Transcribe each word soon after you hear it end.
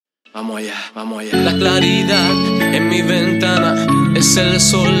Vamos allá, vamos allá. La claridad en mi ventana es el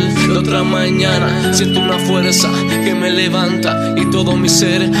sol de otra mañana. Siento una fuerza que me levanta y todo mi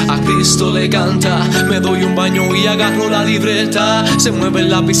ser a Cristo le canta. Me doy un baño y agarro la libreta. Se mueve el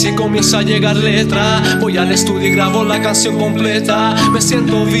lápiz y comienza a llegar letra. Voy al estudio y grabo la canción completa. Me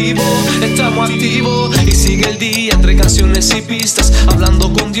siento vivo, estamos activos y sigue el día entre canciones y pistas.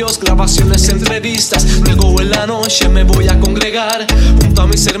 Hablando con Dios, grabaciones, entrevistas. Luego en la noche me voy a congregar junto a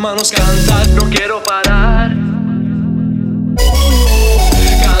mis hermanos. Cantar, no quiero parar.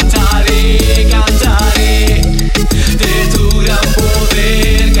 Cantaré, cantaré de tu gran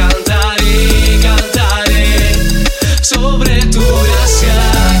poder. Cantaré, cantaré sobre tu gracia.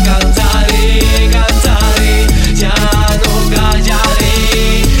 Cantaré, cantaré, ya no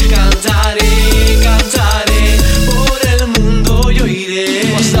callaré. Cantaré, cantaré, por el mundo yo iré.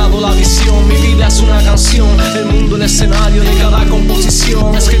 Tú has dado la visión, mi vida es una canción. El mundo, el escenario de cada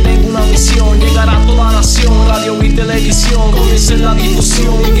composición. Es que tengo una misión, llegar a toda nación. Radio y televisión, comience la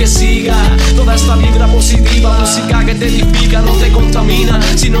difusión y que siga toda esta vibra positiva. Música que te edifica, no te contamina.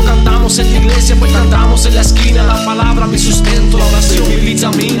 Si no cantamos en la iglesia, pues cantamos en la esquina. La palabra mi sustento, la oración mi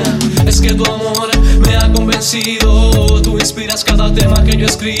vitamina. Es que tu amor me ha convencido. Tú inspiras cada tema que yo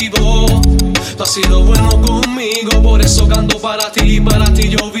escribo. Tú has sido bueno conmigo, por eso canto para ti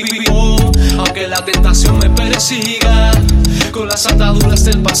yo vivo. Aunque la tentación me persiga con las ataduras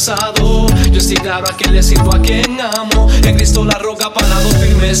del pasado, yo estoy claro a quien le sirvo, a quien amo. En Cristo la roca, parados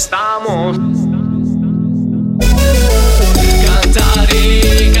firmes estamos.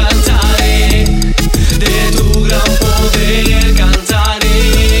 Cantaré, cantaré de tu gran poder.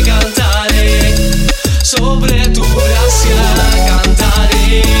 Cantaré, cantaré sobre tu gracia.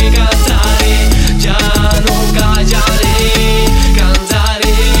 Cantaré, cantaré, ya no callaré.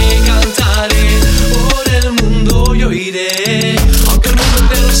 Cantaré, cantaré, por el mundo yo iré. Aunque el mundo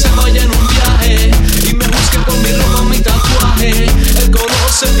entero se vaya en un viaje y me busque con mi ropa, mi tatuaje, Él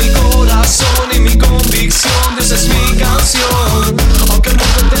conoce mi corazón y mi convicción. Dios es mi canción. Aunque el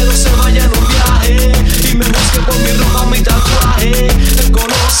mundo entero se vaya en un viaje y me busque por mi ropa, mi tatuaje, Él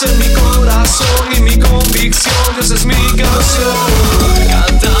conoce mi corazón y mi convicción. Dios es mi canción.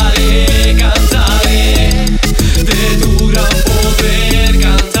 Cantaré, cantaré de tu gran poder.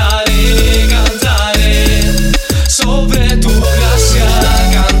 Cantaré, cantaré sobre tu gracia.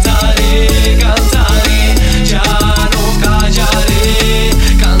 Cantaré, cantaré, ya no callaré.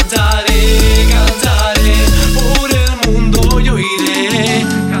 Cantaré, cantaré, por el mundo yo iré.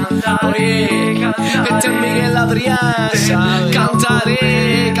 Oye, este es Miguel Adrián.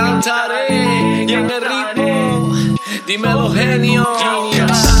 Cantaré, cantaré, y en el ritmo, dímelo genio.